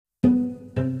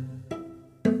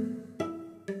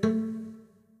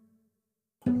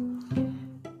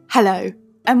Hello,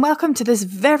 and welcome to this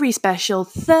very special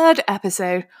third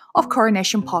episode of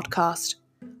Coronation Podcast.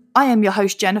 I am your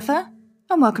host Jennifer,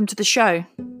 and welcome to the show.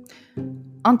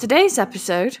 On today's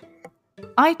episode,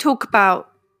 I talk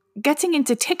about getting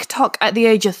into TikTok at the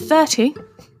age of 30.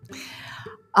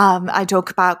 I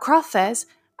talk about craft fairs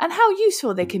and how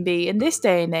useful they can be in this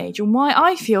day and age, and why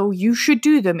I feel you should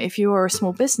do them if you are a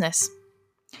small business.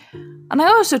 And I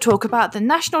also talk about the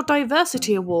National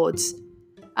Diversity Awards,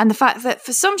 and the fact that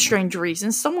for some strange reason,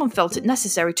 someone felt it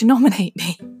necessary to nominate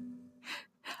me.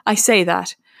 I say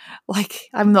that like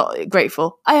I'm not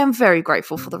grateful. I am very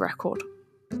grateful, for the record.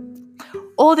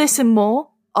 All this and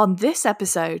more on this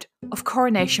episode of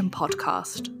Coronation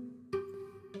Podcast.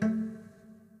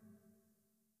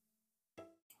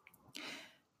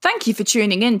 Thank you for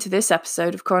tuning in to this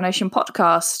episode of Coronation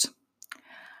Podcast.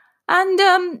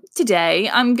 And today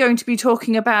I'm going to be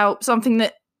talking about something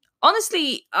that,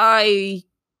 honestly, I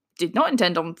did not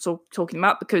intend on talking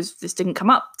about because this didn't come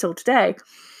up till today.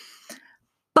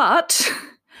 But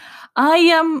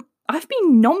I've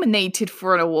been nominated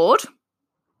for an award,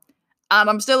 and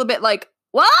I'm still a bit like,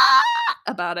 what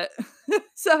about it?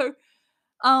 So,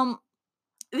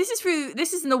 this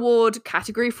is an award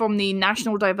category from the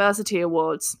National Diversity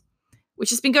Awards, which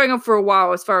has been going on for a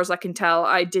while, as far as I can tell.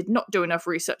 I did not do enough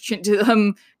research into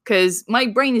them because my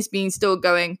brain has been still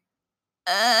going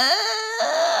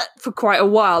for quite a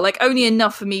while, like only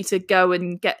enough for me to go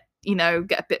and get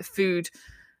a bit of food,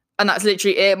 and that's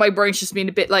literally it. My brain's just been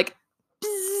a bit like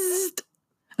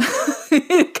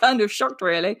kind of shocked,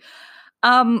 really.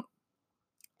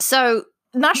 So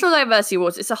National Diversity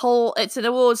Awards, it's an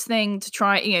awards thing to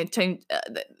try,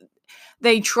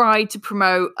 they try to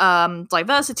promote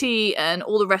diversity and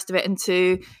all the rest of it, and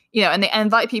they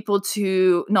invite people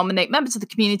to nominate members of the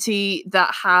community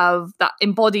that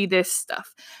embody this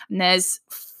stuff. And there's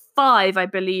 5, I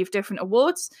believe, different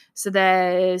awards. So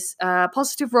there's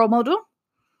Positive Role Model,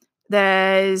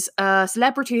 there's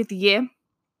Celebrity of the Year,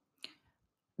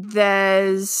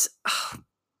 there's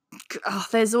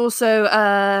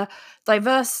also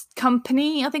Diverse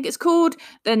Company, I think it's called.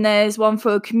 Then there's one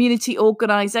for Community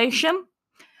Organisation,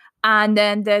 and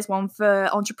then there's one for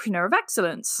Entrepreneur of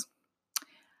Excellence.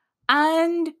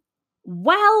 And,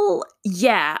 well,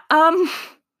 yeah.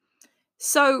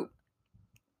 So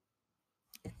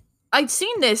I'd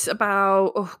seen this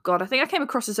about, I think I came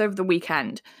across this over the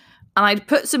weekend, and I'd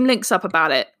put some links up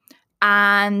about it.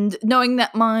 And knowing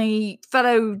that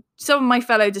some of my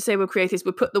fellow disabled creators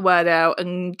would put the word out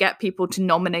and get people to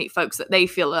nominate folks that they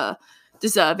feel are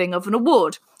deserving of an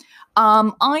award.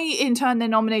 I, in turn,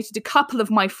 then nominated a couple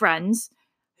of my friends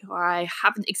who I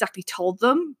haven't exactly told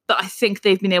them, but I think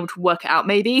they've been able to work it out,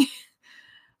 maybe.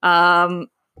 So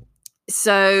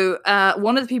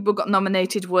one of the people who got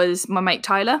nominated was my mate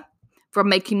Tyler from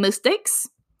Making Mistakes.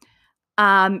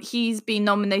 He's been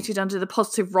nominated under the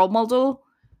Positive Role Model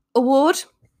Award,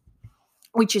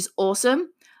 which is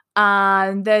awesome.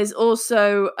 And there's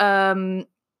also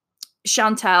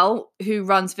Chantel, who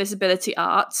runs Visibility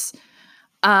Arts.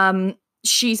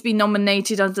 She's been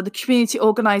nominated under the Community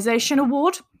Organisation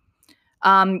Award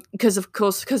because of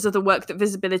the work that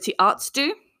Visibility Arts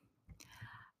do.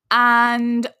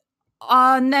 And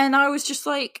then I was just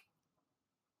like,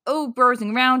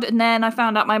 browsing around, and then I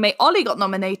found out my mate Ollie got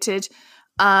nominated,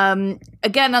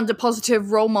 again under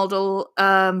Positive Role Model,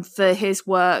 for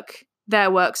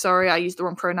their work, sorry, I used the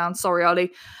wrong pronoun, sorry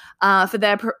Ollie, for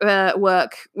their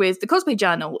work with the Cosplay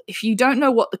Journal. If you don't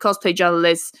know what the Cosplay Journal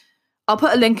is, I'll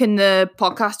put a link in the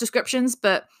podcast descriptions,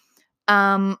 but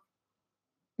the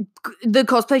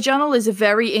Cosplay Journal is a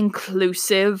very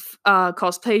inclusive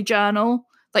cosplay journal,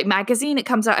 like magazine. It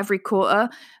comes out every quarter,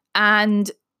 and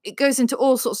it goes into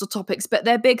all sorts of topics, but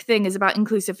their big thing is about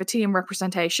inclusivity and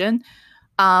representation.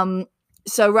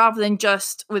 So rather than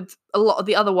just with a lot of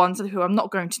the other ones who I'm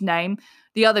not going to name,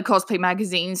 the other cosplay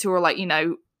magazines who are like,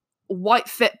 white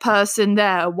fit person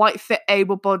there, white fit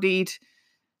able-bodied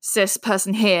cis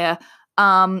person here,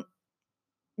 the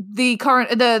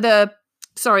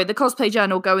Cosplay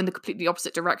Journal go in the completely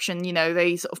opposite direction.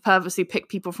 They sort of purposely pick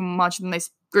people from marginalized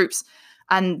groups,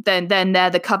 and then they're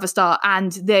the cover star,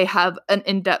 and they have an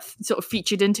in-depth sort of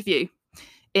featured interview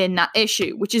in that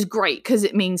issue, which is great because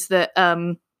it means that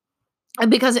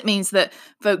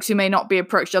folks who may not be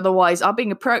approached otherwise are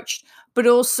being approached. But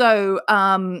also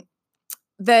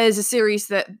there's a series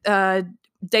that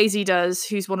Daisy does,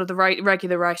 who's one of the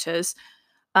regular writers,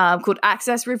 called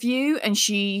Access Review, and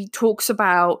she talks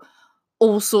about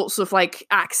all sorts of like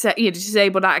access,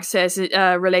 disabled access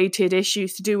related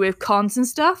issues to do with cons and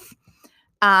stuff.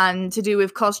 and to do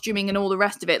with costuming and all the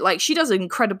rest of it. Like, she does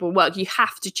incredible work. You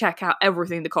have to check out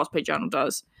everything the Cosplay Journal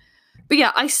does. But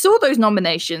yeah, I saw those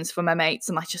nominations for my mates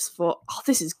and I just thought, oh,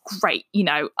 this is great.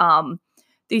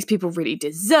 These people really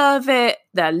deserve it.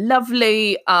 They're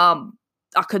lovely. I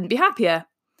couldn't be happier.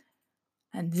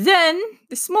 And then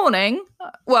this morning,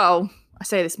 I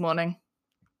say this morning,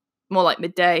 more like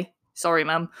midday. Sorry,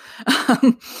 ma'am.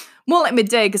 More like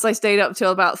midday because I stayed up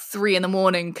till about 3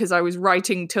 a.m. because I was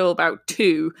writing till about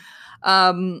 2.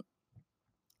 I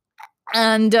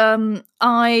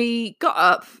got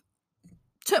up,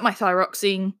 took my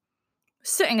thyroxine,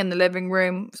 sitting in the living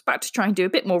room, was about to try and do a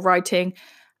bit more writing,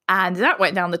 and that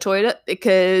went down the toilet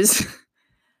because,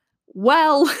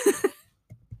 well,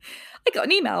 I got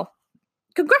an email.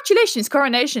 Congratulations,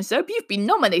 Coronation Soap, you've been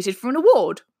nominated for an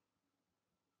award.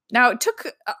 Now, it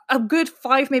took a good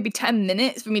 5, maybe 10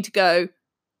 minutes for me to go,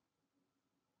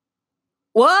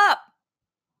 what?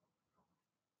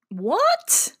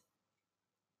 What?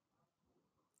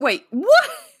 Wait, what?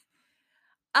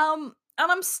 And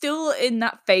I'm still in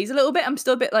that phase a little bit. I'm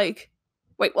still a bit like,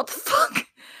 wait, what the fuck?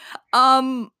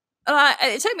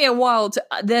 It took me a while to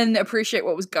then appreciate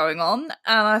what was going on,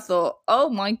 and I thought, oh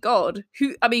my god,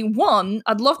 one,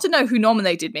 I'd love to know who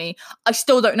nominated me. I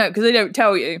still don't know because they don't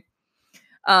tell you.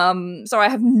 So I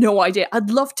have no idea. I'd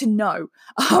love to know.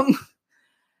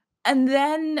 And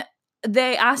then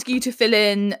they ask you to fill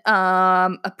in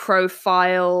a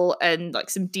profile and like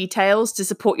some details to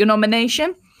support your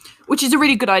nomination, which is a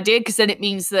really good idea because then it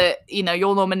means that,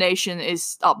 your nomination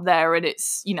is up there and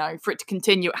it's, for it to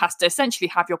continue, it has to essentially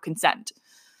have your consent,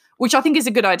 which I think is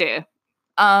a good idea.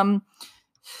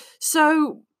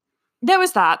 So there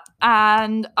was that,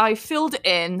 and I filled it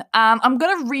in. I'm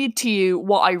going to read to you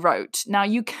what I wrote. Now,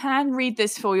 you can read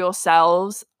this for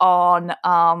yourselves on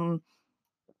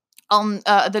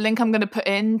the link I'm going to put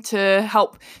in to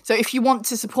help. So if you want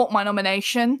to support my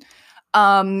nomination,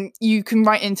 you can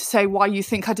write in to say why you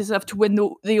think I deserve to win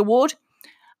the award.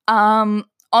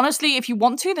 Honestly, if you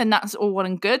want to, then that's all well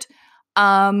and good.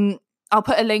 I'll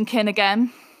put a link in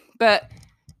again. But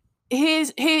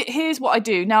here's what I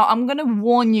do. Now, I'm going to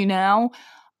warn you now.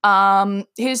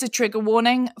 Here's a trigger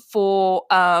warning for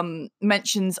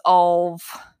mentions of,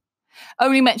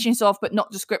 but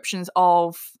not descriptions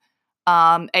of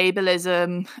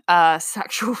ableism,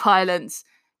 sexual violence,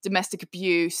 domestic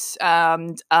abuse,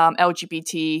 and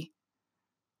LGBT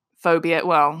phobia,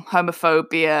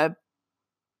 homophobia,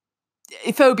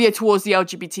 phobia towards the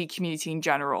LGBT community in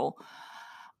general.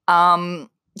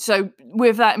 So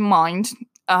with that in mind,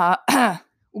 we're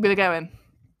going to go in.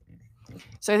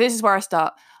 So this is where I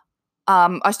start.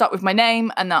 I start with my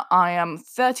name and that I am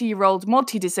 30-year-old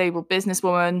multi-disabled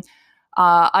businesswoman.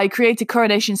 I created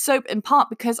Coronation Soap in part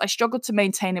because I struggled to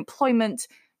maintain employment,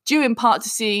 due in part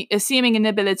to a seeming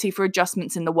inability for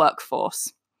adjustments in the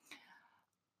workforce.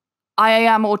 I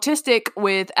am autistic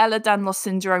with Ehlers-Danlos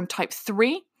syndrome type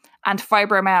 3 and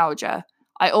fibromyalgia.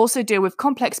 I also deal with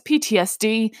complex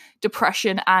PTSD,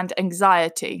 depression, and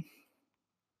anxiety.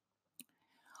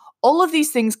 All of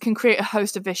these things can create a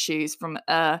host of issues from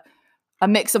a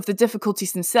mix of the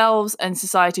difficulties themselves and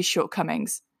society's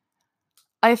shortcomings.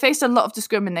 I have faced a lot of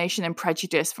discrimination and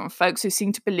prejudice from folks who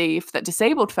seem to believe that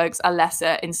disabled folks are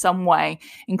lesser in some way,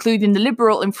 including the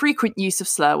liberal and frequent use of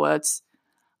slur words.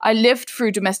 I lived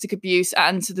through domestic abuse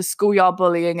and the schoolyard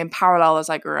bullying in parallel as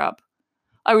I grew up.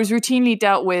 I was routinely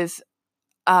dealt with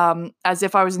as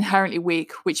if I was inherently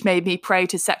weak, which made me prey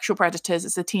to sexual predators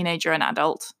as a teenager and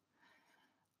adult.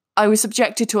 I was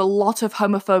subjected to a lot of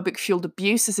homophobic-fueled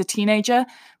abuse as a teenager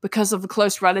because of a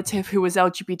close relative who was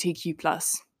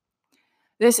LGBTQ+.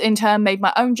 This, in turn, made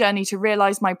my own journey to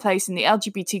realize my place in the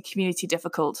LGBT community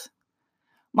difficult.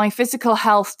 My physical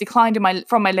health declined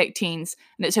from my late teens,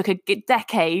 and it took a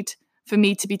decade for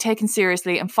me to be taken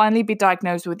seriously and finally be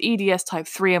diagnosed with EDS type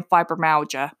 3 and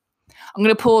fibromyalgia. I'm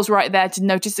going to pause right there to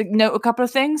note a couple of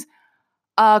things.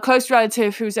 Close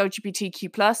relative who's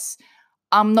LGBTQ+.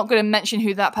 I'm not going to mention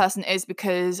who that person is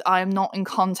because I am not in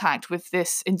contact with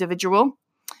this individual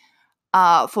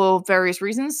for various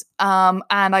reasons. And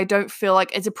I don't feel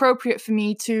like it's appropriate for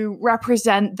me to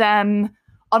represent them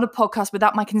on a podcast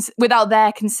without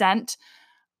their consent.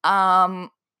 But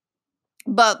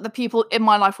the people in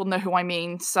my life will know who I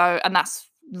mean. And that's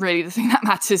really the thing that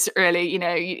matters, really.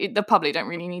 The public don't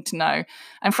really need to know.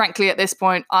 And frankly, at this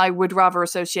point, I would rather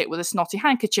associate with a snotty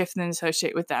handkerchief than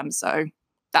associate with them. So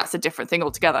that's a different thing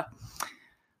altogether.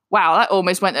 Wow, that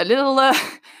almost went a little...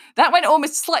 that went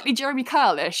almost slightly Jeremy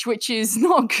Kyle-ish, which is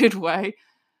not a good way.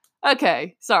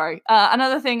 Okay, sorry.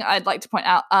 Another thing I'd like to point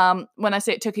out, when I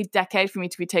say it took a decade for me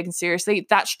to be taken seriously,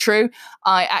 that's true.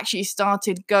 I actually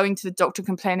started going to the doctor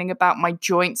complaining about my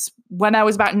joints when I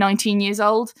was about 19 years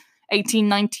old, 18,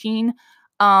 19.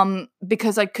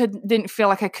 because I didn't feel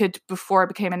like I could before I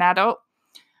became an adult.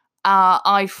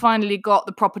 I finally got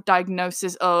the proper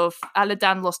diagnosis of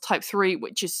Ehlers-Danlos type 3,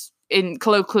 which is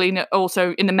colloquially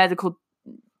also in the medical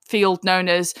field known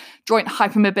as joint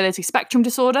hypermobility spectrum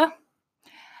disorder,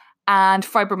 and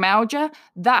fibromyalgia.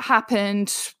 That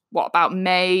happened, about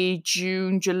May,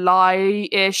 June,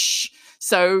 July-ish.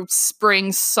 So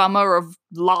spring, summer of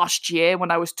last year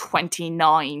when I was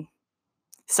 29.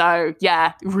 So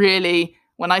yeah, really,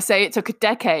 when I say it took a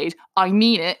decade, I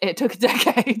mean it. It took a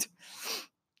decade.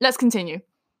 Let's continue.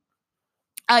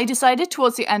 I decided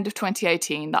towards the end of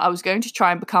 2018 that I was going to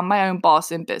try and become my own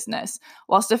boss in business,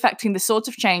 whilst effecting the sort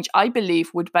of change I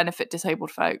believe would benefit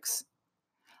disabled folks.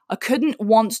 I couldn't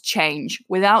want change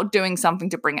without doing something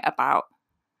to bring it about.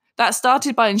 That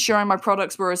started by ensuring my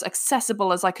products were as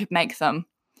accessible as I could make them.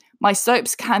 My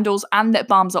soaps, candles, and lip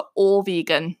balms are all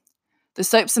vegan. The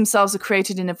soaps themselves are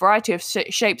created in a variety of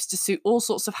shapes to suit all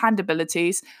sorts of hand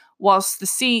abilities, whilst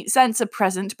the scents are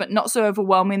present but not so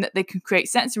overwhelming that they can create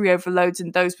sensory overloads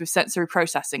in those with sensory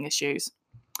processing issues.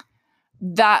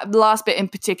 That last bit in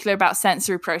particular about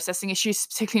sensory processing issues is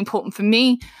particularly important for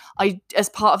me. As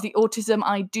part of the autism,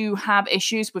 I do have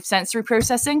issues with sensory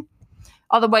processing,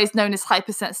 otherwise known as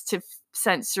hypersensitive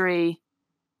sensory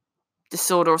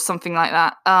disorder or something like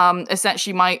that.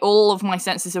 Essentially, all of my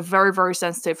senses are very, very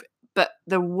sensitive, but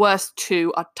the worst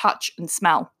two are touch and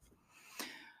smell,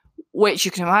 which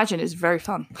you can imagine is very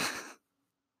fun.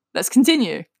 Let's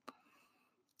continue.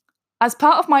 As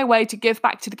part of my way to give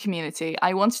back to the community,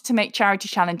 I wanted to make charity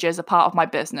challenges a part of my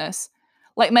business.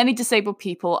 Like many disabled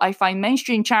people, I find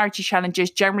mainstream charity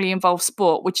challenges generally involve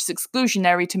sport, which is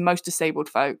exclusionary to most disabled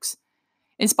folks.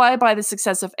 Inspired by the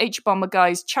success of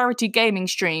Hbomberguy's charity gaming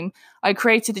stream, I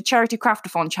created the Charity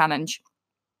Craftathon Challenge.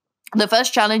 The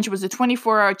first challenge was a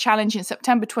 24-hour challenge in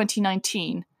September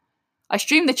 2019. I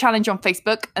streamed the challenge on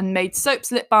Facebook and made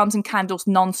soaps, lip balms, and candles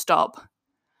non-stop.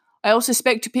 I also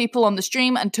spoke to people on the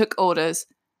stream and took orders.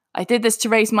 I did this to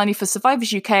raise money for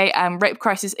Survivors UK and Rape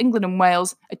Crisis England and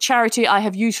Wales, a charity I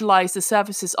have utilised the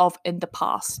services of in the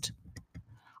past.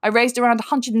 I raised around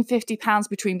 £150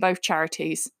 between both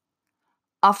charities.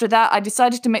 After that, I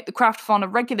decided to make the Craftathon a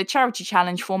regular charity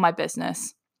challenge for my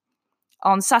business.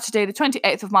 On Saturday, the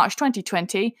 28th of March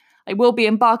 2020, I will be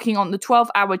embarking on the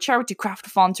 12-hour charity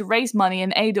Craftathon to raise money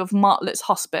in aid of Martlet's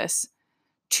Hospice.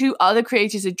 2 other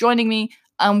creators are joining me,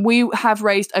 and we have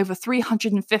raised over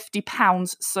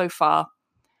 £350 so far.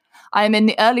 I am in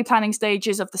the early planning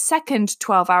stages of the second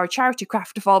 12-hour charity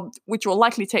Craftathon, which will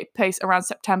likely take place around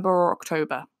September or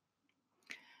October.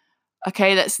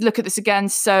 Okay, let's look at this again.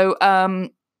 So, I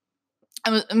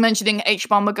was mentioning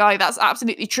Hbomberguy. That's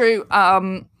absolutely true.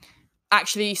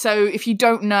 Actually, so if you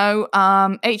don't know,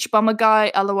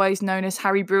 Hbomberguy, otherwise known as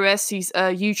Harry Brewis, he's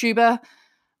a YouTuber.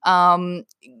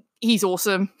 He's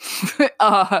awesome.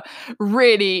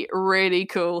 Really, really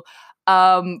cool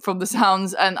from the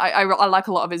sounds. And I like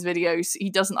a lot of his videos.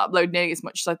 He doesn't upload nearly as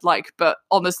much as I'd like, but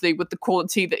honestly, with the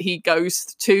quality that he goes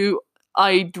to,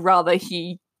 I'd rather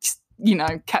he,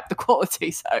 kept the quality.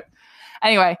 So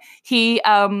anyway, he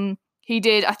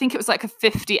did, I think it was like a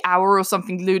 50-hour or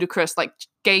something ludicrous, like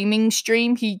gaming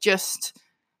stream. He just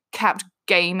kept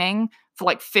gaming for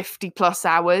like 50 plus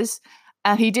hours.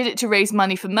 And he did it to raise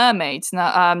money for Mermaids,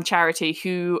 charity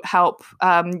who help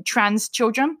trans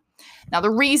children. Now, the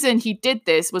reason he did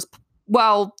this was,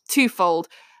 twofold.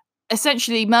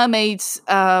 Essentially, Mermaids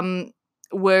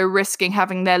were risking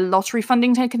having their lottery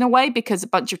funding taken away because a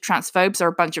bunch of transphobes are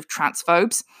a bunch of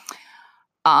transphobes,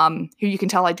 who you can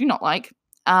tell I do not like.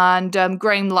 And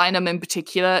Graham Lynham in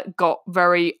particular got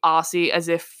very arsey, as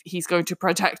if he's going to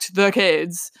protect the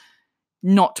kids.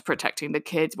 Not protecting the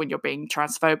kids when you're being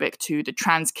transphobic to the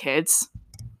trans kids.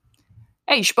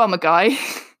 Hbomberguy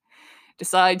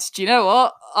decides, do you know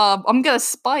what? I'm going to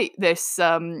spite this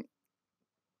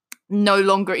no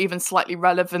longer even slightly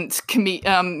relevant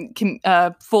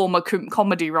former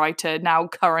comedy writer, now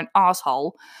current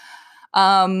arsehole.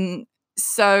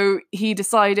 So he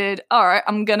decided, all right,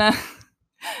 I'm gonna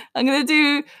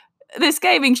do this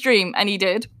gaming stream, and he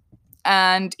did.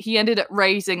 And he ended up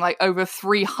raising like over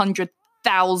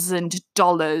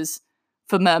 $300,000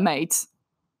 for Mermaids.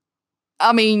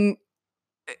 I mean,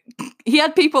 he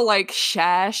had people like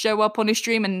Cher show up on his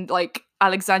stream, and like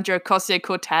Alexandria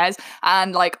Ocasio-Cortez,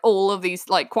 and like all of these,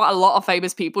 like quite a lot of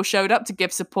famous people showed up to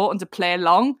give support and to play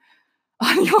along.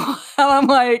 And I'm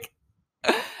like,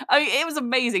 I mean, it was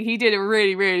amazing. He did a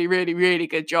really, really, really, really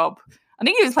good job. I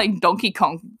think he was playing Donkey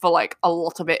Kong for like a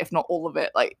lot of it, if not all of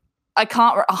it. Like, I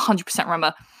can't 100%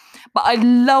 remember. But I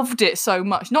loved it so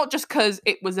much. Not just because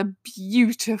it was a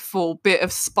beautiful bit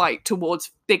of spite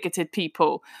towards bigoted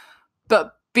people,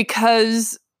 but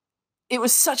because it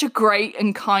was such a great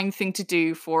and kind thing to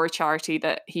do for a charity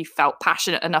that he felt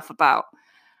passionate enough about.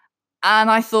 And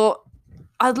I thought,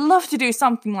 I'd love to do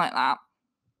something like that.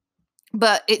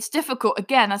 But it's difficult,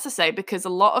 again, as I say, because a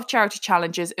lot of charity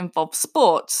challenges involve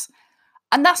sports.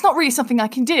 And that's not really something I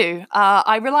can do.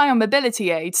 I rely on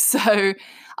mobility aids, so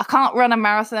I can't run a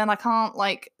marathon. I can't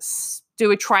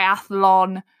do a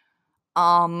triathlon.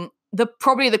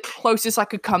 Probably the closest I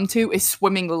could come to is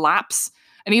swimming laps,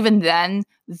 and even then,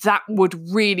 that would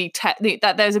really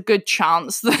that there's a good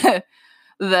chance that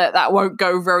that won't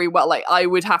go very well. Like, I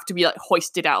would have to be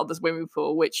hoisted out of the swimming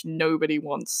pool, which nobody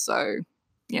wants. So,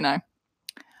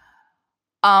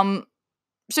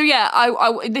 So yeah,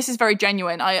 I this is very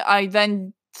genuine. I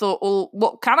then thought, well,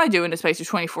 what can I do in a space of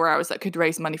 24 hours that could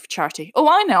raise money for charity? Oh,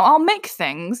 I know. I'll make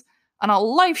things and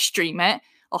I'll live stream it.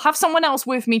 I'll have someone else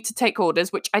with me to take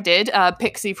orders, which I did.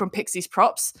 Pixie from Pixie's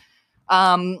Props.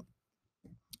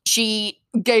 She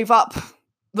gave up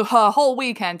her whole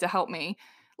weekend to help me,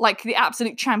 like the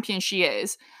absolute champion she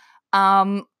is.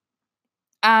 And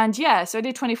yeah, so I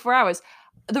did 24 hours.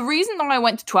 The reason that I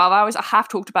went to 12 hours, I have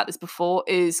talked about this before,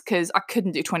 is because I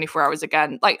couldn't do 24 hours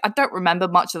again. I don't remember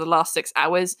much of the last 6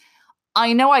 hours.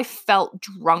 I know I felt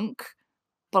drunk,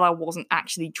 but I wasn't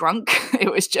actually drunk.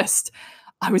 It was just,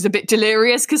 I was a bit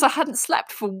delirious because I hadn't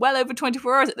slept for well over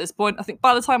 24 hours at this point. I think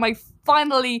by the time I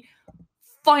finally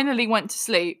went to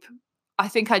sleep, I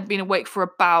think I'd been awake for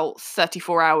about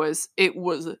 34 hours. It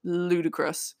was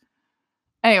ludicrous.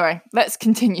 Anyway, let's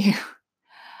continue.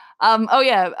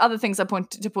 Other things I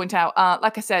wanted to point out.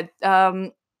 Like I said,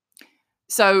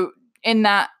 so in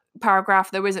that paragraph,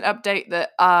 there was an update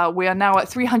that we are now at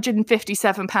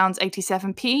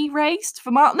 £357.87p raised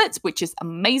for Martlets, which is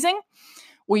amazing.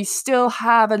 We still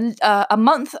have a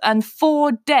month and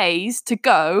 4 days to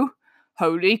go.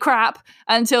 Holy crap,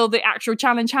 until the actual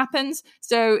challenge happens.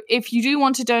 So if you do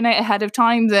want to donate ahead of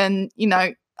time, then,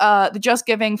 the Just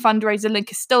Giving fundraiser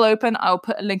link is still open. I'll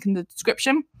put a link in the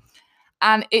description.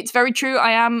 And it's very true.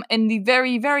 I am in the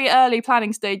very, very early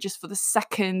planning stages for the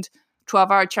second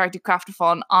 12-hour charity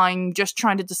craftathon. I'm just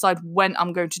trying to decide when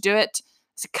I'm going to do it.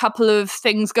 There's a couple of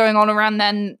things going on around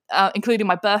then, including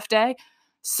my birthday.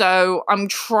 So I'm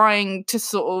trying to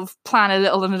sort of plan a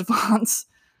little in advance.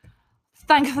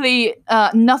 Thankfully,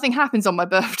 nothing happens on my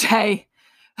birthday.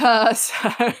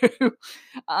 Actually,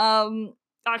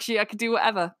 I could do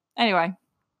whatever. Anyway,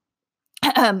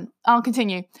 I'll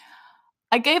continue.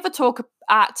 I gave a talk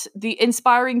at the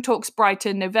Inspiring Talks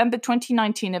Brighton November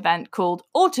 2019 event called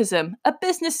Autism, a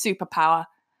Business Superpower.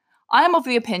 I am of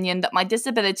the opinion that my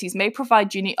disabilities may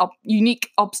provide unique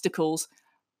obstacles,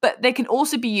 but they can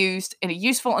also be used in a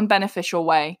useful and beneficial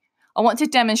way. I want to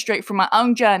demonstrate from my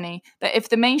own journey that if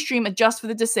the mainstream adjusts for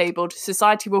the disabled,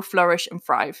 society will flourish and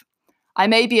thrive. I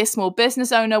may be a small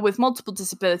business owner with multiple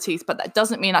disabilities, but that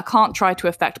doesn't mean I can't try to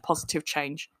affect positive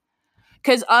change.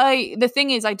 Because the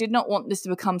thing is, I did not want this to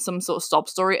become some sort of sob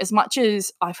story, as much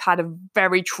as I've had a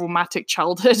very traumatic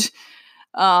childhood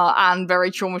and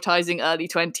very traumatizing early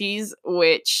 20s,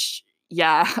 which,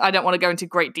 yeah, I don't want to go into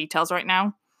great details right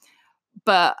now.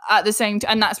 But at the same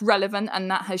time, and that's relevant, and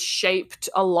that has shaped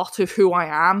a lot of who I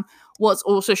am. What's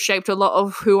also shaped a lot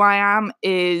of who I am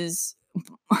is,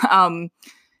 it's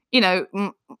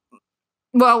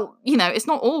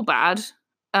not all bad.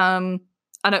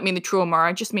 I don't mean the trauma,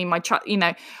 I just mean my child,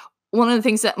 one of the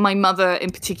things that my mother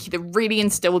in particular really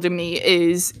instilled in me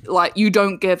is, you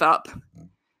don't give up.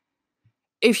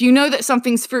 If you know that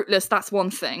something's fruitless, that's one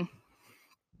thing.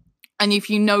 And if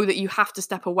you know that you have to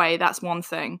step away, that's one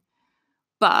thing.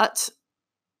 But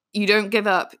you don't give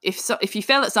up. If you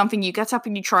fail at something, you get up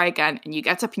and you try again, and you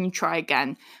get up and you try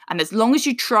again. And as long as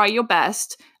you try your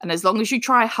best, and as long as you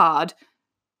try hard,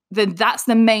 then that's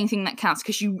the main thing that counts,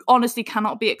 because you honestly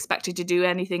cannot be expected to do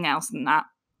anything else than that.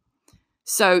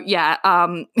 So yeah,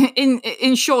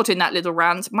 in short, in that little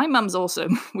rant, my mum's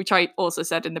awesome, which I also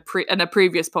said in a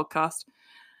previous podcast.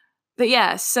 But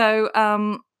yeah, so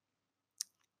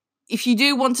if you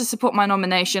do want to support my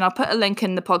nomination, I'll put a link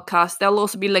in the podcast. There'll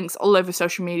also be links all over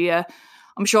social media.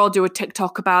 I'm sure I'll do a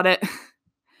TikTok about it,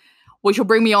 which will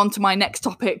bring me on to my next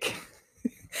topic.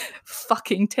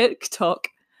 Fucking TikTok.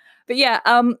 But yeah,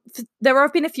 there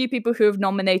have been a few people who have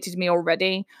nominated me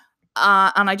already.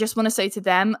 And I just want to say to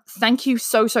them, thank you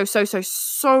so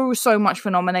much for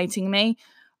nominating me.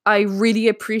 I really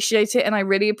appreciate it. And I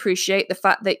really appreciate the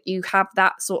fact that you have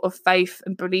that sort of faith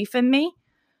and belief in me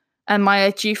and my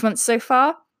achievements so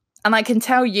far. And I can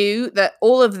tell you that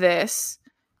all of this,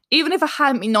 even if I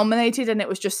hadn't been nominated and it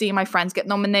was just seeing my friends get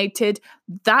nominated,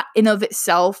 that in of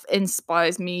itself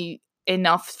inspires me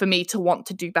enough for me to want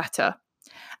to do better.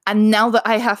 And now that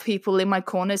I have people in my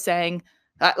corner saying,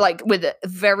 like, with a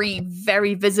very,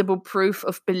 very visible proof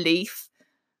of belief,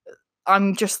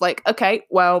 I'm just like, okay,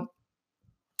 well,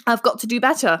 I've got to do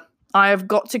better. I've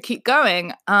got to keep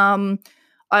going.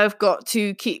 I've got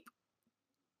to keep,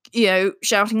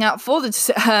 shouting out for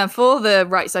the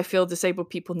rights I feel disabled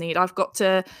people need. I've got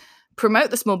to promote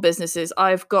the small businesses.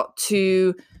 I've got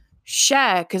to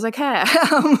share because I care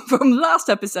from last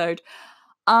episode.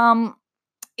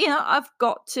 I've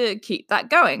got to keep that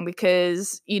going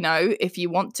because, if you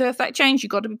want to affect change,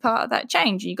 you've got to be part of that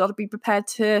change. You've got to be prepared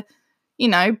to,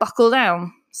 buckle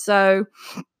down. So,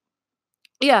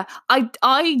 yeah,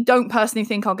 I don't personally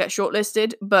think I'll get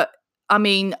shortlisted, but I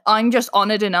mean, I'm just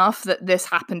honoured enough that this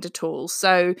happened at all.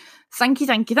 So thank you,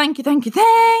 thank you, thank you, thank you,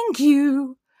 thank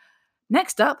you.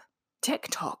 Next up,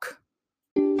 TikTok.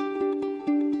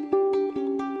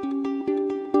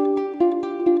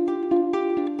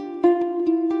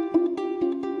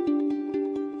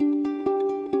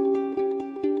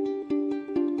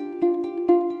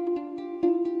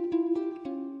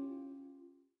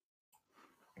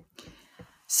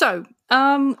 So,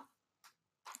 I'm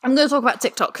going to talk about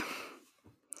TikTok.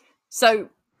 So,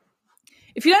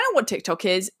 if you don't know what TikTok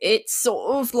is, it's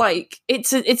sort of like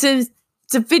it's a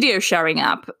video sharing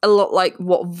app, a lot like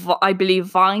what I believe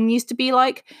Vine used to be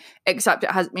like, except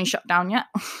it hasn't been shut down yet.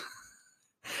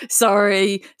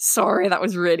 sorry, that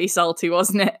was really salty,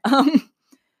 wasn't it?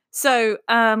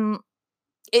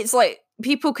 It's like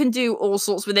people can do all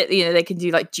sorts with it. They can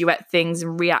do like duet things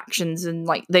and reactions, and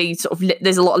like they sort of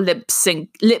there's a lot of lip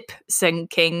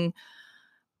syncing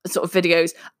sort of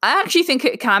videos. I actually think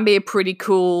it can be a pretty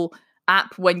cool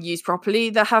app when used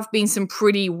properly. There have been some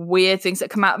pretty weird things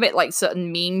that come out of it, like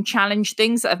certain meme challenge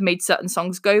things that have made certain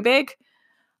songs go big.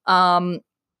 And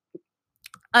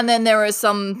then there are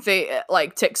some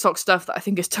like TikTok stuff that I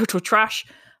think is total trash,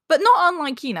 but not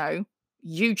unlike,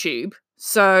 YouTube.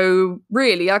 So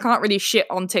really, I can't really shit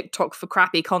on TikTok for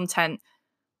crappy content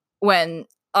when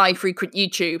I frequent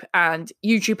YouTube, and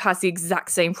YouTube has the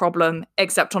exact same problem,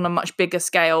 except on a much bigger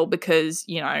scale because,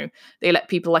 they let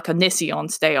people like Onision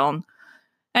stay on.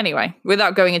 Anyway,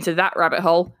 without going into that rabbit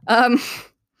hole.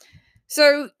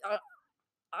 So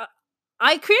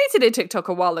I created a TikTok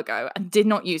a while ago and did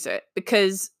not use it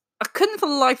because I couldn't for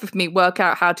the life of me work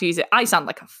out how to use it. I sound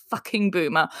like a fucking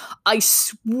boomer. I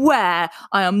swear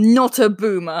I am not a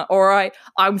boomer, alright?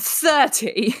 I'm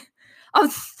 30. I'm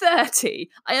 30.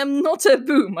 I am not a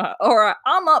boomer, alright?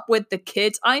 I'm up with the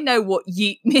kids. I know what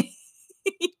yeet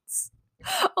means.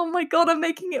 Oh my god, I'm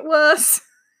making it worse.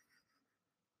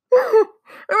 Remember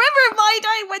my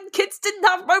day when kids didn't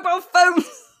have mobile phones?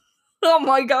 Oh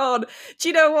my god. Do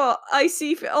you know what?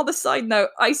 On the side note,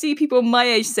 I see people my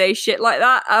age say shit like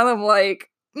that, and I'm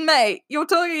like, mate, you're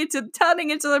turning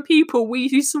into the people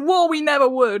who swore we never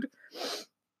would.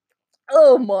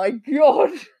 Oh my god.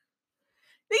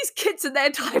 These kids and their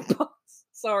typos.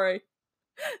 Sorry.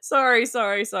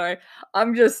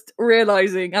 I'm just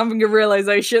having a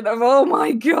realization of, oh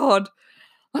my god,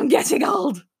 I'm getting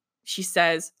old. She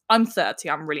says, I'm 30,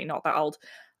 I'm really not that old.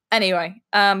 Anyway,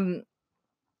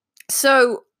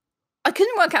 so I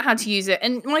couldn't work out how to use it.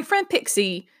 And my friend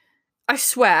Pixie, I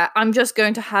swear, I'm just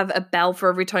going to have a bell for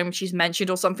every time she's mentioned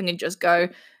or something and just go.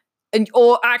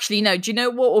 Or actually, no, do you know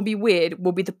what will be weird?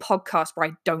 Will be the podcast where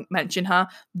I don't mention her.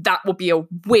 That will be a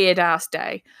weird ass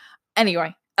day.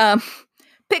 Anyway,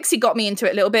 Pixie got me into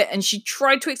it a little bit and she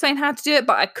tried to explain how to do it,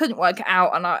 but I couldn't work it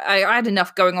out. And I had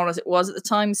enough going on as it was at the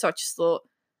time. So I just thought,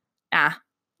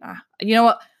 you know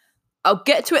what? I'll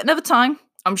get to it another time.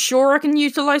 I'm sure I can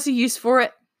utilize the use for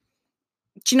it.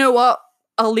 Do you know what?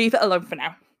 I'll leave it alone for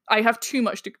now. I have too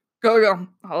much to go on.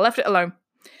 I left it alone.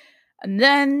 And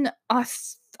then I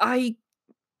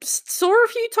saw a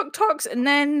few TikToks, and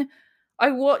then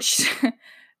I watched...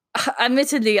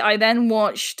 Admittedly, I then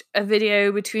watched a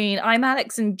video between I'm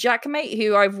Alex and Jackmate,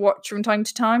 who I've watched from time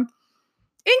to time.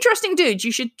 Interesting dudes.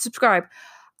 You should subscribe.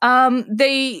 One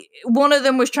of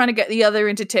them was trying to get the other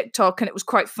into TikTok, and it was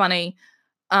quite funny.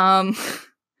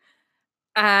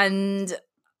 And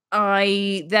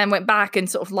I then went back and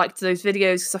sort of liked those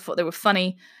videos because I thought they were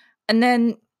funny.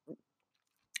 And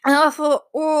I thought,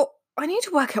 well, I need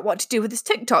to work out what to do with this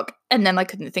TikTok. And then I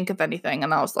couldn't think of anything.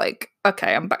 And I was like,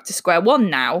 okay, I'm back to square one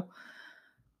now.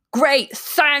 Great,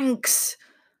 thanks.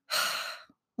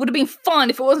 Would have been fun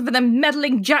if it wasn't for them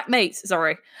meddling jackmates.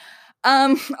 Sorry.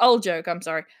 Old joke, I'm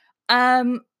sorry.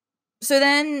 So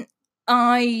then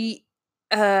I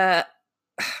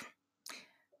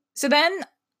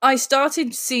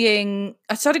started binging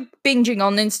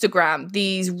on Instagram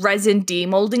these resin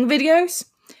demolding videos.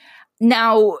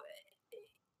 Now,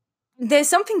 there's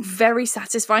something very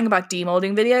satisfying about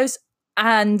demolding videos,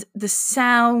 and the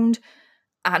sound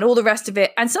and all the rest of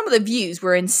it. And some of the views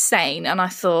were insane. And I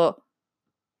thought,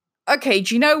 okay,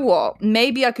 do you know what?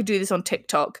 Maybe I could do this on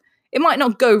TikTok. It might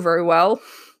not go very well,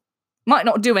 might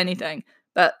not do anything,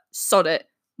 but sod it.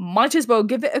 Might as well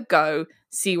give it a go,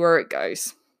 see where it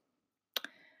goes.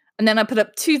 And then I put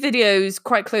up 2 videos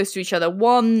quite close to each other.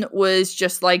 One was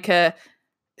just like a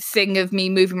thing of me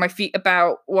moving my feet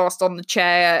about whilst on the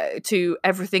chair to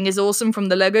Everything is Awesome from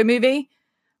the Lego movie.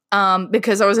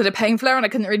 Because I was in a pain flare and I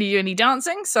couldn't really do any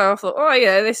dancing. So I thought, oh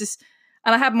yeah, this is...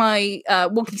 And I had my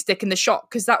walking stick in the shop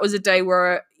because that was a day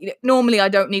where normally I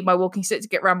don't need my walking stick to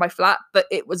get around my flat, but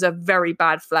it was a very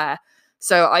bad flare.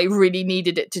 So I really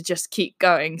needed it to just keep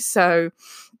going. So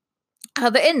I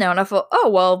had it in there and I thought, oh,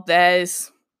 well,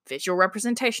 there's visual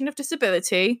representation of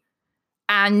disability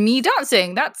and me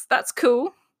dancing. That's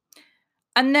cool.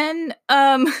 And then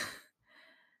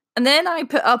I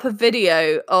put up a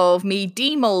video of me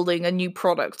demolding a new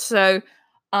product. So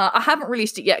I haven't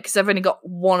released it yet because I've only got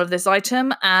one of this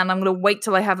item and I'm going to wait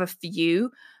till I have a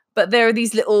few. But there are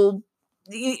these little...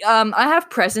 I have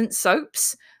present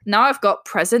soaps. Now I've got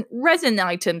present resin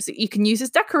items that you can use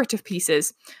as decorative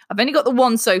pieces. I've only got the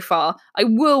one so far. I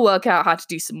will work out how to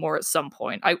do some more at some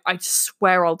point. I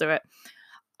swear I'll do it.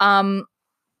 I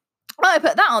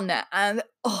put that on there and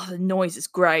the noise is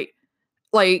great.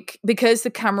 Like, because the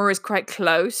camera is quite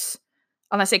close,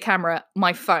 and I say camera,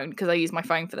 my phone, because I use my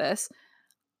phone for this,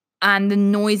 and the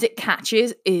noise it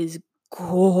catches is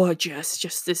gorgeous.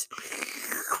 Just this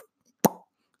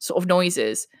sort of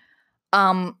noises.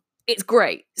 It's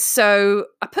great. So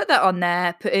I put that on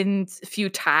there, put in a few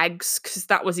tags, because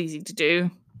that was easy to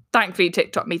do. Thankfully,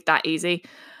 TikTok made that easy.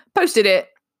 Posted it,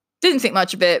 didn't think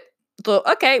much of it. Thought,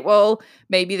 okay, well,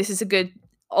 maybe this is a good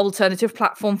alternative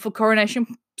platform for Coronation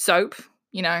Soap,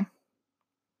 you know.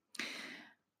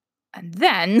 And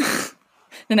then,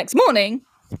 the next morning,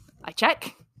 I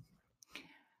check.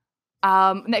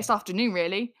 Next afternoon,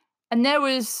 really. And there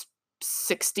was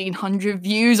 1,600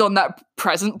 views on that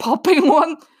present popping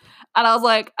one. And I was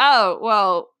like, oh,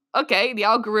 well, okay, the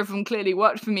algorithm clearly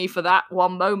worked for me for that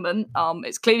one moment.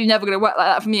 It's clearly never going to work like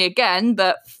that for me again,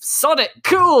 but sod it,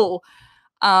 cool.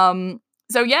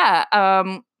 So yeah,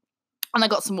 and I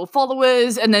got some more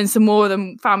followers, and then some more of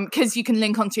them found, because you can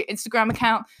link onto your Instagram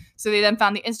account. So they then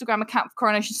found the Instagram account for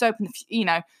Coronation Soap, and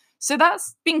so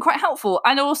that's been quite helpful.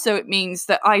 And also it means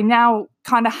that I now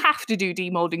kind of have to do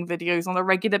demolding videos on a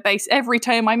regular basis every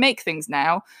time I make things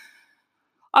now.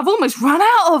 I've almost run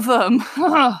out of them.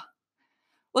 Well,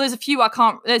 there's 2 I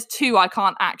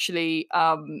can't actually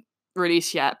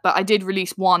release yet, but I did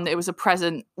release one. It was a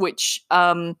present which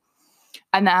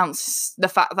announced the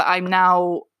fact that I'm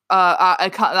now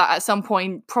that at some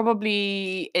point,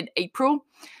 probably in April,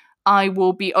 I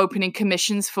will be opening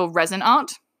commissions for resin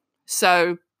art.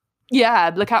 So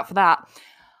yeah, look out for that.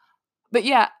 But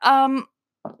yeah,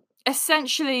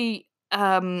 essentially,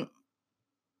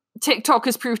 TikTok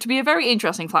has proved to be a very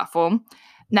interesting platform.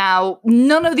 Now,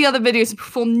 none of the other videos have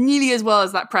performed nearly as well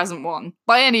as that present one,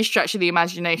 by any stretch of the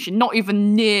imagination, not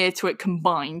even near to it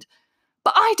combined.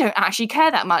 But I don't actually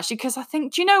care that much, because I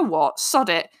think, do you know what? Sod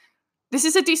it. This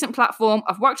is a decent platform.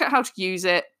 I've worked out how to use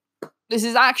it. This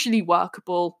is actually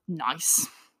workable. Nice.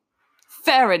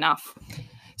 Fair enough.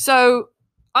 So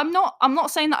I'm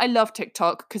not saying that I love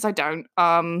TikTok, because I don't.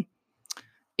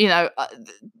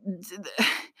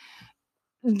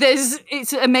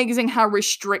 It's amazing how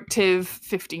restrictive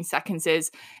 15 seconds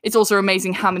is. It's also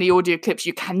amazing how many audio clips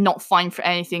you cannot find for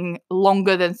anything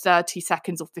longer than 30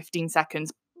 seconds or 15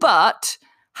 seconds. But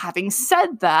having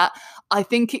said that, I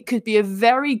think it could be a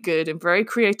very good and very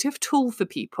creative tool for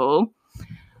people.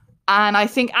 And I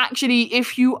think actually,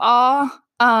 if you are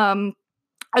a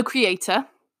creator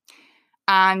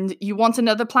and you want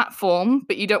another platform,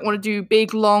 but you don't want to do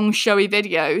big, long, showy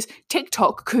videos,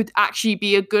 TikTok could actually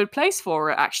be a good place for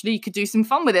it. Actually, you could do some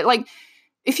fun with it. Like,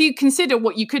 if you consider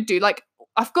what you could do, like,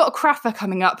 I've got a craft fair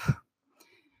coming up,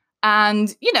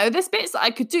 and, there's bits that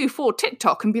I could do for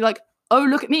TikTok and be like, oh,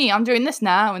 look at me, I'm doing this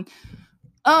now, and,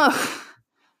 oh,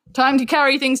 time to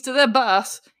carry things to the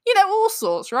bus. All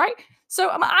sorts, right? So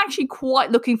I'm actually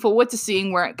quite looking forward to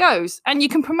seeing where it goes. And you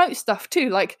can promote stuff too.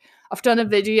 Like, I've done a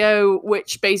video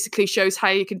which basically shows how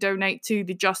you can donate to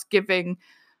the Just Giving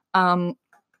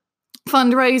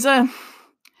fundraiser.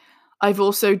 I've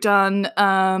also done,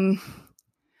 I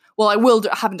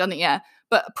haven't done it yet,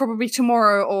 but probably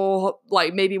tomorrow or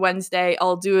like maybe Wednesday,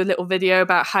 I'll do a little video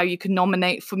about how you can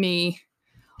nominate for me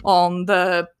on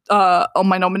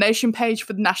my nomination page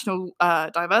for the National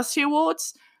Diversity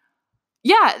Awards.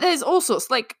 Yeah, there's all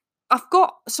sorts. Like, I've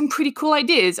got some pretty cool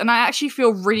ideas, and I actually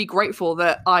feel really grateful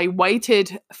that I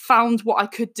waited, found what I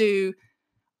could do,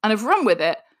 and have run with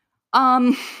it.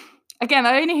 Again,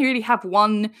 I only really have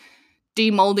one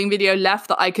demolding video left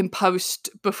that I can post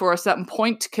before a certain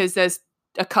point, because there's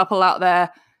a couple out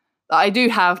there that I do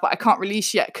have, but I can't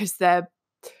release yet because they're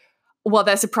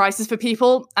surprises for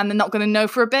people, and they're not going to know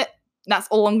for a bit. That's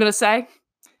all I'm going to say.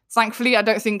 Thankfully, I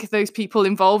don't think those people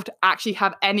involved actually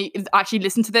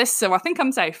listen to this, so I think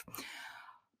I'm safe.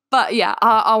 But yeah,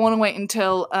 I want to wait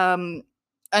until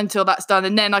that's done,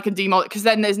 and then I can demold it, because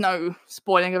then there's no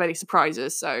spoiling of any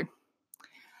surprises. So,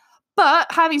 but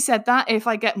having said that, if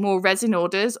I get more resin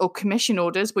orders or commission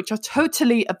orders, which are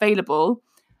totally available,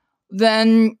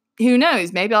 then who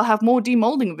knows? Maybe I'll have more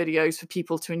demolding videos for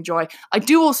people to enjoy. I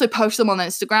do also post them on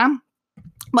Instagram,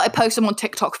 but I post them on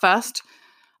TikTok first.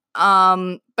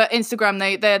 But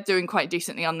Instagram, they're doing quite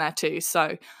decently on there too.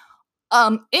 So,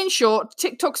 in short,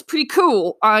 TikTok's pretty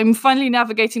cool. I'm finally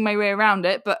navigating my way around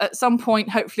it, but at some point,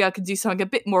 hopefully I can do something a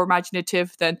bit more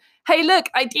imaginative than, hey, look,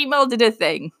 I demolded a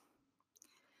thing.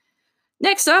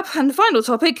 Next up, and the final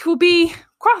topic, will be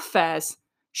craft fairs.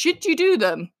 Should you do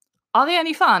them? Are they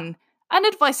any fun? And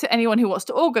advice to anyone who wants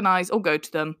to organise or go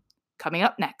to them. Coming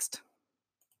up next.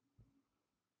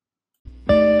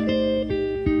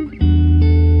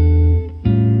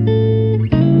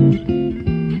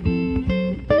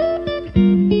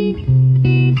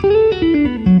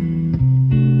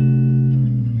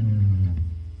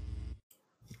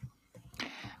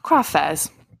 Craft fairs.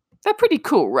 They're pretty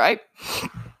cool, right?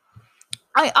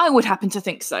 I would happen to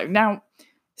think so. Now,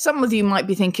 some of you might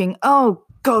be thinking, oh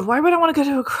God, why would I want to go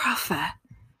to a craft fair?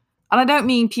 And I don't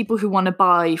mean people who want to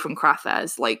buy from craft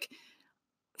fairs. Like,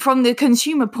 from the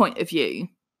consumer point of view,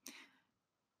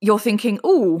 you're thinking,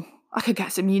 oh, I could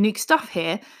get some unique stuff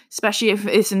here, especially if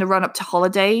it's in the run-up to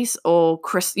holidays or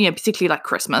particularly like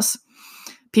Christmas.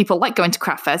 People like going to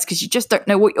craft fairs because you just don't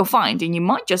know what you'll find, and you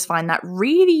might just find that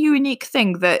really unique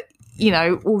thing that,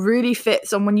 will really fit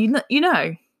someone you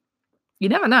know. You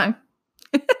never know.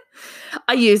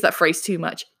 I use that phrase too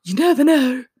much. You never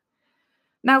know.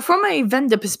 Now, from a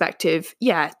vendor perspective,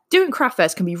 yeah, doing craft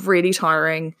fairs can be really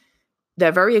tiring.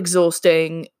 They're very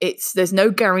exhausting. There's no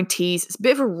guarantees. It's a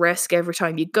bit of a risk every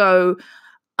time you go.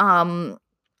 Again,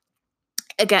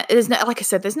 like I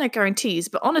said, there's no guarantees,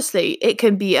 but honestly, it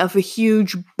can be of a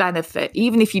huge benefit.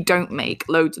 Even if you don't make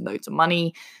loads and loads of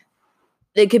money,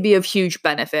 it could be of huge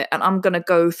benefit. And I'm going to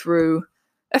go through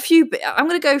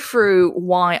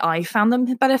why I found them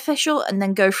beneficial, and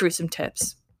then go through some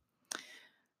tips.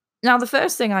 Now, the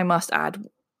first thing I must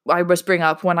bring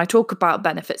up when I talk about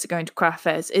benefits of going to craft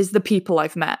fairs is the people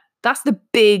I've met. That's the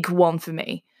big one for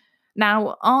me.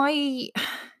 Now, I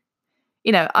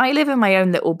live in my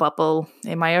own little bubble,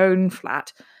 in my own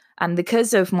flat, and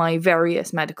because of my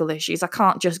various medical issues, I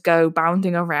can't just go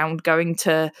bounding around going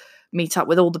to meet up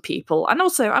with all the people. And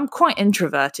also, I'm quite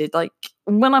introverted. Like,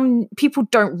 people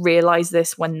don't realize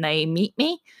this when they meet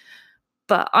me,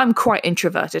 but I'm quite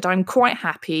introverted. I'm quite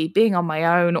happy being on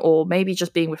my own, or maybe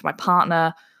just being with my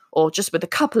partner, or just with a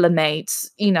couple of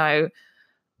mates,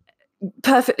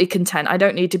 perfectly content. I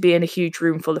don't need to be in a huge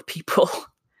room full of people.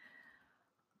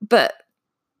 But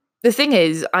the thing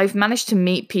is, I've managed to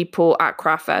meet people at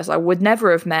craft fairs I would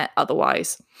never have met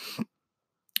otherwise.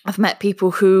 I've met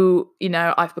people who,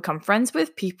 I've become friends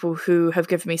with, people who have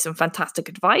given me some fantastic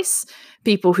advice,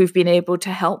 people who've been able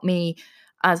to help me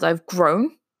as I've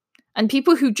grown, and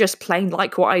people who just plain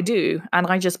like what I do, and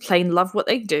I just plain love what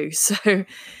they do. So,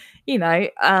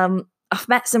 I've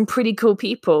met some pretty cool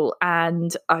people,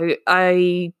 and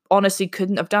I honestly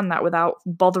couldn't have done that without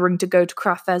bothering to go to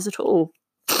craft fairs at all.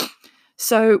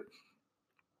 So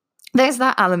there's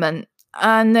that element.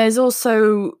 And there's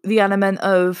also the element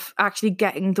of actually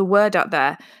getting the word out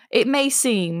there. It may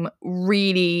seem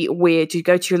really weird to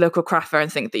go to your local craft fair and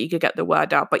think that you could get the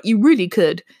word out, but you really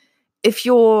could. If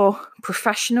you're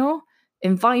professional,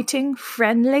 inviting,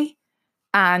 friendly,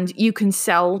 and you can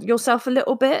sell yourself a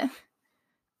little bit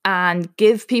and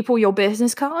give people your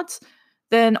business cards,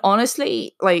 then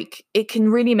honestly, it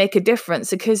can really make a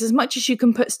difference, because as much as you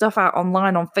can put stuff out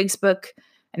online on Facebook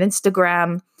and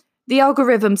Instagram, the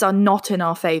algorithms are not in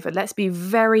our favor. Let's be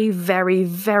very, very,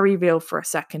 very real for a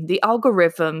second. The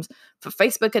algorithms for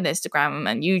Facebook and Instagram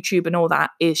and YouTube and all that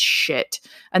is shit,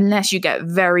 unless you get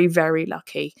very, very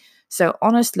lucky. So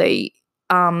honestly,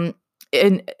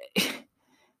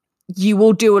 you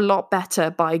will do a lot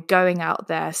better by going out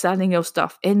there, selling your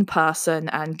stuff in person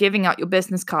and giving out your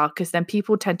business card, because then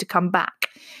people tend to come back.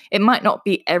 It might not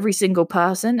be every single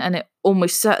person, and it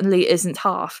almost certainly isn't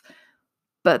half,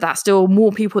 but that's still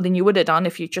more people than you would have done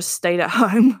if you just stayed at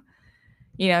home,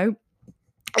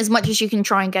 as much as you can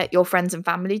try and get your friends and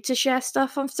family to share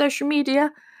stuff on social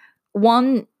media,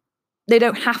 one, they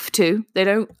don't have to. They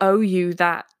don't owe you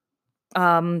that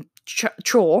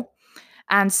chore.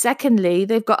 And secondly,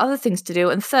 they've got other things to do.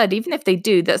 And third, even if they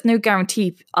do, there's no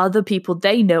guarantee other people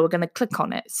they know are going to click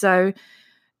on it. So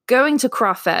going to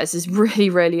craft fairs is really,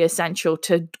 really essential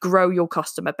to grow your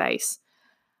customer base.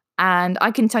 And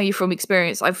I can tell you from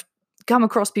experience, I've come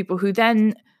across people who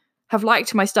then have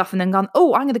liked my stuff and then gone,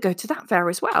 oh, I'm going to go to that fair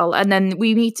as well. And then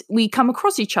we come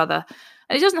across each other.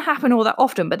 And it doesn't happen all that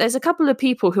often, but there's a couple of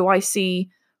people who I see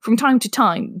from time to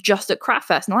time just at Craft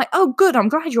Fest. And I'm like, oh, good, I'm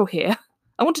glad you're here.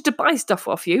 I wanted to buy stuff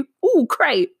off you. Oh,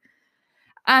 great.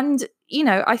 And,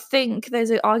 I think there's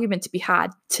an argument to be had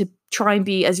to try and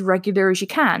be as regular as you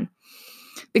can.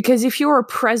 Because if you're a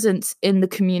presence in the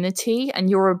community and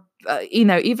you're,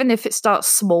 even if it starts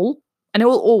small, and it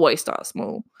will always start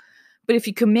small, but if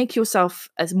you can make yourself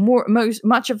as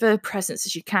much of a presence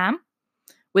as you can,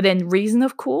 within reason,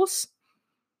 of course,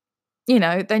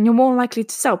 then you're more likely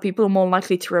to sell. People are more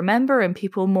likely to remember, and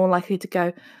people are more likely to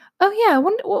go, oh yeah, I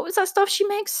wonder, what was that stuff she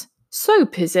makes?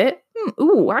 Soap, is it?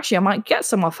 Ooh, actually, I might get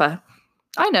some off her.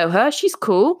 I know her. She's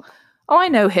cool. Oh, I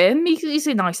know him. He's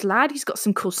a nice lad. He's got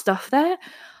some cool stuff there.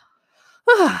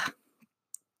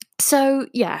 So,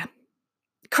 yeah.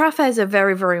 Craft fairs are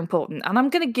very, very important. And I'm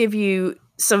going to give you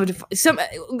some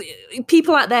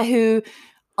people out there who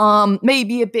may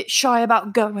be a bit shy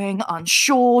about going,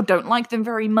 unsure, don't like them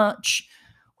very much,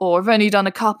 or have only done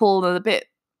a couple and are a bit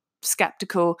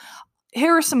skeptical.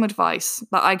 Here are some advice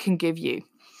that I can give you.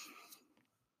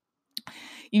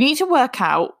 You need to work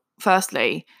out,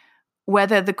 firstly,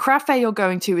 whether the craft fair you're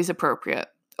going to is appropriate,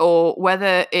 or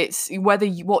whether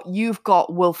what you've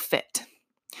got will fit.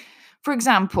 For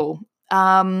example,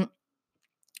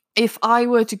 if I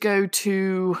were to go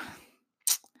to,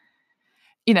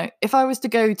 an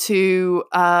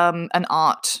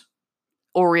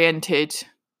art-oriented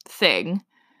thing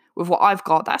with what I've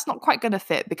got, that's not quite going to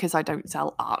fit because I don't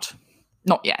sell art.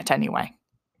 Not yet, anyway.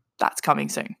 That's coming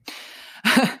soon.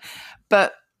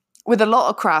 But with a lot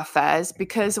of craft fairs,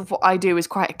 because of what I do is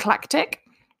quite eclectic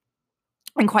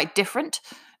and quite different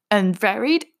and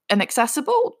varied and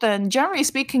accessible, then generally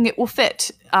speaking, it will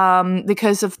fit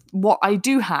because of what I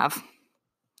do have.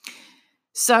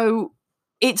 So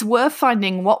it's worth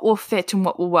finding what will fit and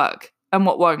what will work and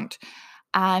what won't.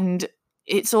 And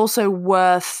it's also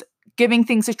worth giving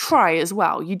things a try as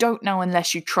well. You don't know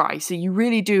unless you try. So you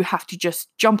really do have to just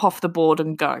jump off the board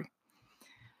and go.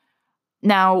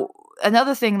 Now,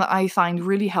 another thing that I find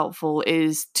really helpful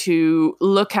is to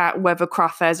look at whether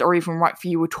craft fairs are even right for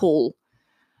you at all.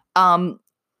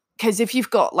 Because if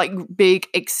you've got like big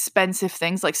expensive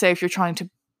things, like say if you're trying to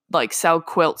like sell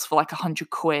quilts for like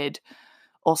 £100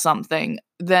 or something,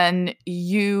 then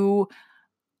you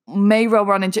may well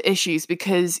run into issues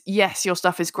because yes, your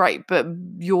stuff is great, but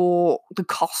the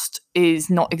cost is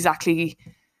not exactly,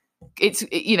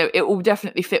 it will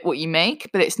definitely fit what you make,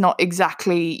 but it's not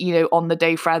exactly, on the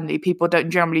day friendly. People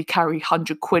don't generally carry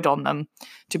 £100 on them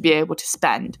to be able to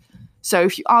spend. So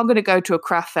if you are going to go to a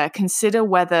craft fair, consider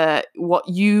whether what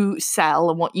you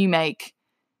sell and what you make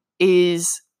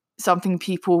is something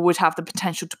people would have the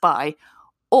potential to buy,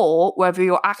 or whether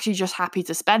you're actually just happy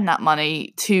to spend that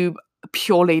money to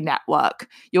purely network.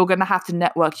 You're going to have to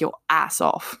network your ass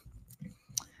off.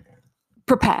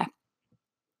 Prepare.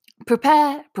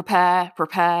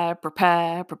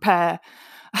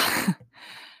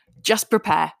 Just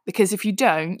prepare, because if you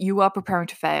don't, you are preparing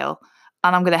to fail.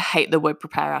 And I'm going to hate the word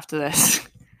prepare after this.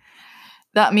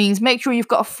 That means make sure you've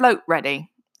got a float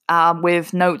ready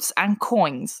with notes and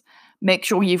coins. Make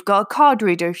sure you've got a card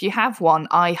reader if you have one.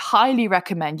 I highly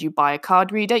recommend you buy a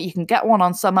card reader. You can get one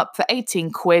on SumUp for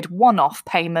 £18, one-off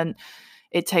payment.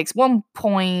 It takes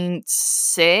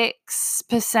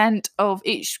 1.6% of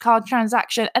each card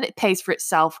transaction, and it pays for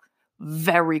itself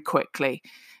very quickly.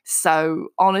 So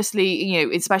honestly,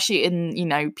 especially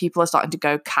in, people are starting to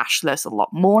go cashless a lot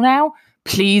more now.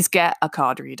 Please get a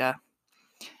card reader.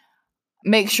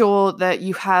 Make sure that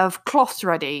you have cloths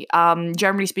ready.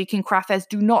 Generally speaking, craft fairs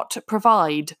do not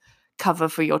provide cover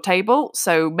for your table,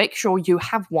 so make sure you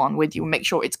have one with you. Make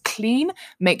sure it's clean.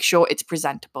 Make sure it's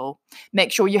presentable.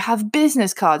 Make sure you have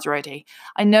business cards ready.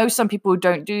 I know some people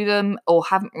don't do them or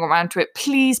haven't gone around to it.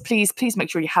 Please, please, please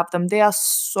make sure you have them. They are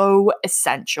so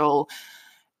essential.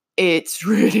 It's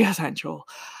really essential.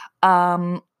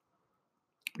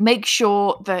 Make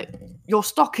sure that your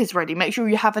stock is ready. Make sure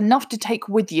you have enough to take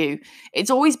with you.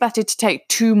 It's always better to take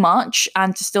too much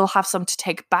and to still have some to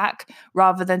take back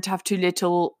rather than to have too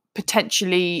little,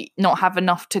 potentially not have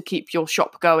enough to keep your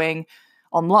shop going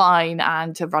online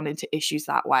and to run into issues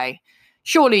that way.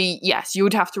 Surely, yes, you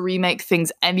would have to remake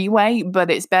things anyway,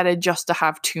 but it's better just to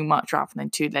have too much rather than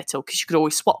too little, because you could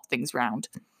always swap things around.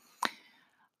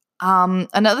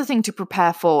 Another thing to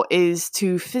prepare for is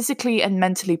to physically and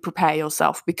mentally prepare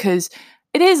yourself, because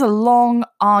it is a long,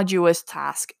 arduous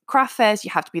task. Craft fairs,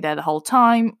 you have to be there the whole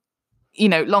time.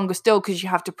 Longer still, because you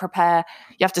have to prepare,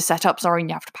 you have to set up, and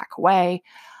you have to pack away.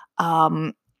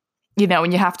 And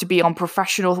you have to be on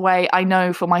professional way. I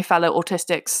know for my fellow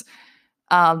autistics,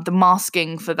 the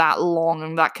masking for that long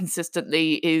and that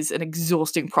consistently is an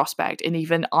exhausting prospect. And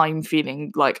even I'm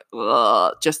feeling like,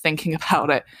 just thinking about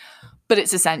it. But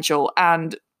it's essential.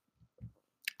 And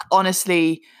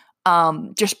honestly,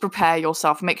 just prepare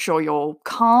yourself. Make sure you're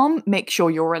calm. Make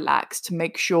sure you're relaxed.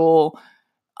 Make sure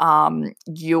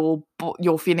you're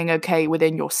feeling okay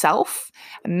within yourself.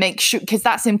 And make sure, because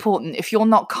that's important. If you're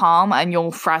not calm and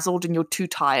you're frazzled and you're too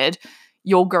tired,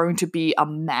 you're going to be a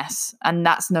mess. And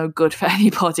that's no good for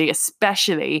anybody,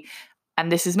 especially,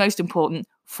 and this is most important,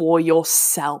 for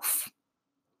yourself.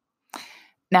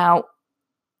 Now,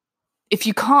 if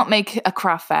you can't make a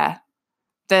craft fair,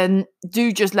 then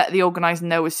do just let the organizer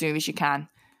know as soon as you can.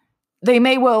 They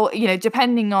may well,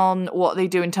 depending on what they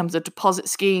do in terms of deposit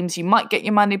schemes, you might get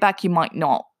your money back, you might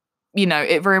not.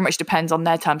 It very much depends on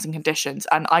their terms and conditions,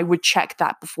 and I would check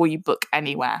that before you book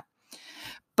anywhere.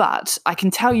 But I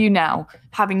can tell you now,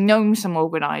 having known some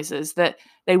organisers, that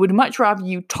they would much rather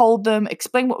you told them,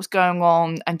 explain what was going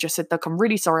on, and just said, look, I'm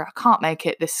really sorry, I can't make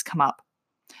it, this has come up.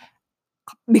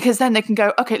 Because then they can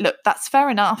go, okay, look, that's fair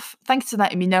enough. Thanks for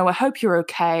letting me know. I hope you're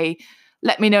okay.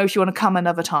 Let me know if you want to come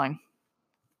another time.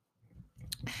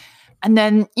 And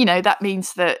then, that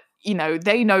means that,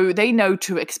 they know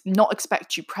to not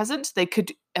expect you present. They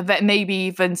could maybe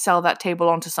even sell that table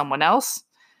onto someone else.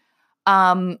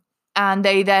 And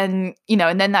they then,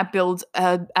 and then that builds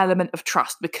an element of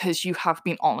trust because you have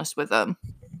been honest with them.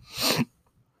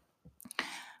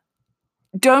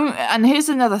 And here's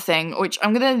another thing, which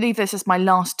I'm going to leave this as my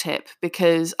last tip,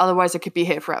 because otherwise I could be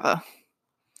here forever.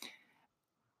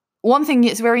 One thing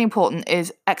that's very important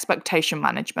is expectation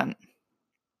management.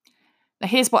 Now,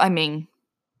 here's what I mean.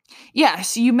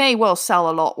 Yes, you may well sell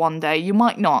a lot one day, you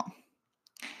might not.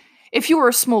 If you're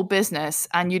a small business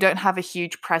and you don't have a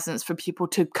huge presence for people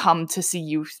to come to see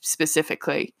you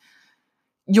specifically,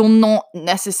 you're not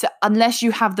necessarily, unless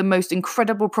you have the most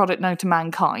incredible product known to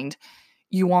mankind,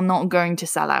 you are not going to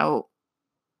sell out.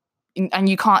 And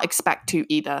you can't expect to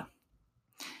either.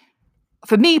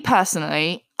 For me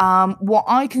personally, what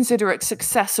I consider a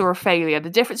success or a failure, the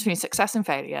difference between success and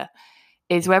failure,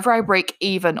 is whether I break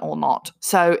even or not.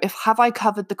 So have I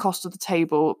covered the cost of the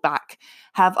table back?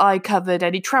 Have I covered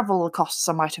any travel costs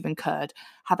I might have incurred?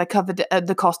 Have I covered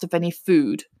the cost of any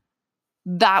food?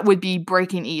 That would be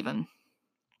breaking even.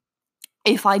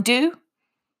 If I do,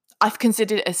 I've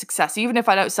considered it a success. Even if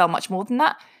I don't sell much more than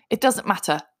that, it doesn't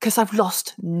matter because I've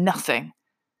lost nothing.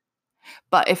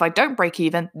 But if I don't break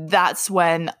even, that's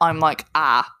when I'm like,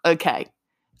 okay,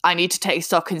 I need to take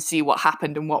stock and see what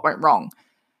happened and what went wrong.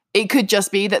 It could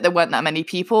just be that there weren't that many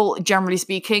people. Generally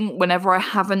speaking, whenever I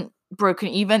haven't broken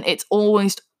even, it's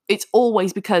always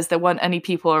because there weren't any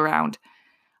people around.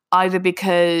 Either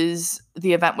because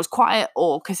the event was quiet,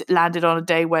 or because it landed on a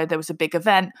day where there was a big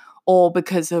event, or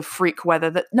because of freak weather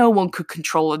that no one could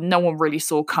control and no one really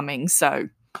saw coming. So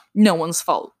no one's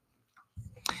fault.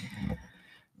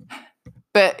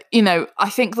 But, I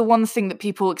think the one thing that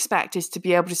people expect is to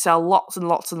be able to sell lots and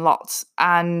lots and lots.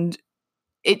 And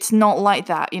it's not like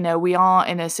that. We are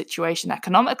in a situation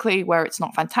economically where it's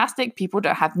not fantastic. People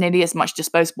don't have nearly as much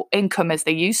disposable income as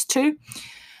they used to,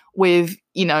 with,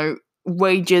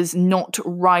 wages not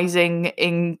rising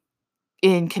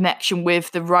in connection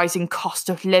with the rising cost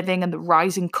of living and the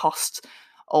rising cost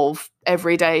of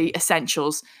everyday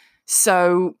essentials.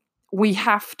 So we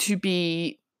have to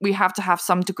have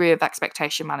some degree of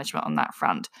expectation management on that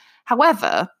front.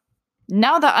 However,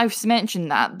 now that I've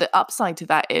mentioned that, the upside to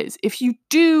that is if you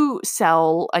do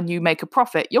sell and you make a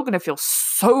profit, you're going to feel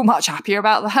so much happier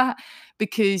about that,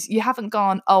 because you haven't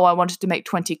gone, oh, I wanted to make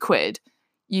 20 quid.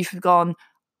 You've gone,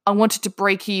 I wanted to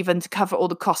break even to cover all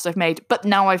the costs I've made, but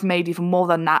now I've made even more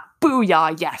than that.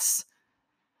 Booyah, yes.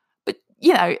 But,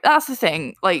 that's the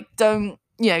thing. Like, don't,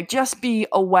 just be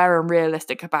aware and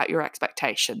realistic about your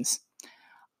expectations.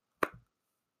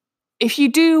 If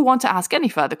you do want to ask any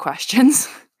further questions,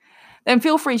 then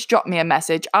feel free to drop me a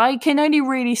message. I can only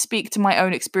really speak to my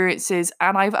own experiences,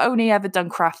 and I've only ever done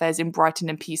craft fairs in Brighton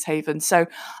and Peacehaven, so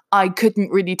I couldn't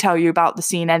really tell you about the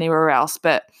scene anywhere else.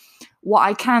 But what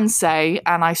I can say,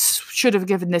 and I should have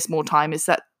given this more time, is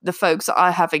that the folks that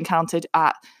I have encountered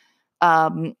at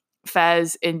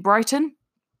fairs in Brighton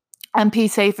And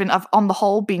Peacehaven have, on the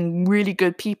whole, been really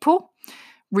good people,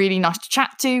 really nice to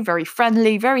chat to, very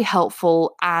friendly, very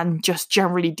helpful, and just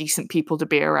generally decent people to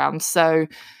be around. So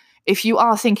if you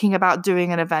are thinking about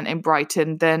doing an event in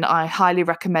Brighton, then I highly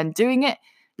recommend doing it,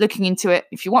 looking into it.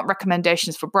 If you want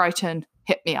recommendations for Brighton,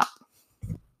 hit me up.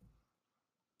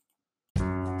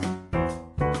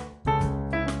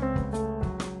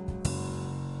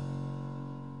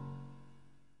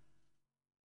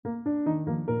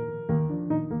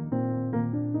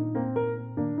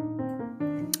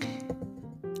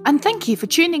 And thank you for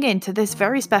tuning in to this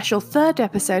very special third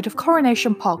episode of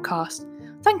Coronation Podcast.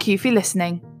 Thank you for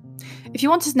listening. If you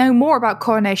want to know more about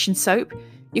Coronation Soap,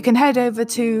 you can head over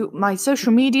to my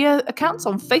social media accounts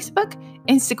on Facebook,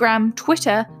 Instagram,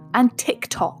 Twitter, and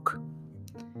TikTok.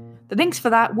 The links for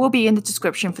that will be in the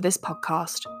description for this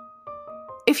podcast.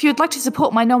 If you'd like to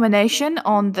support my nomination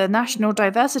on the National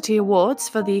Diversity Awards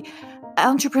for the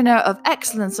Entrepreneur of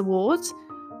Excellence Awards,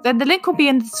 then the link will be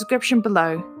in the description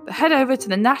below. But head over to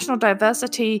the National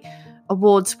Diversity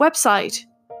Awards website,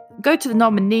 go to the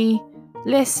nominee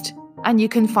list, and you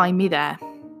can find me there.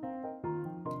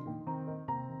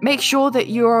 Make sure that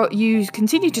you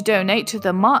continue to donate to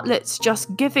the Martlet's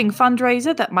Just Giving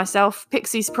fundraiser that myself,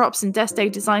 Pixies Props, and Des Day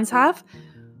Designs have.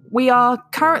 We are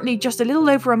currently just a little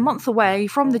over a month away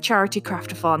from the charity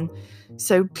craftathon,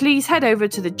 so please head over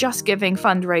to the Just Giving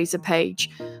fundraiser page.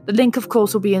 The link, of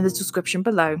course, will be in the description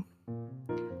below.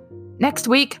 Next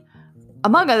week,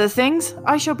 among other things,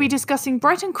 I shall be discussing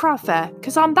Brighton Craft Fair,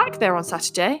 because I'm back there on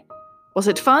Saturday. Was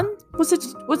it fun? Was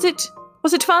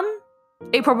it fun?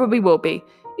 It probably will be.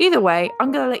 Either way,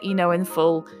 I'm going to let you know in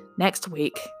full next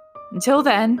week. Until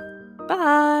then,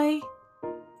 bye!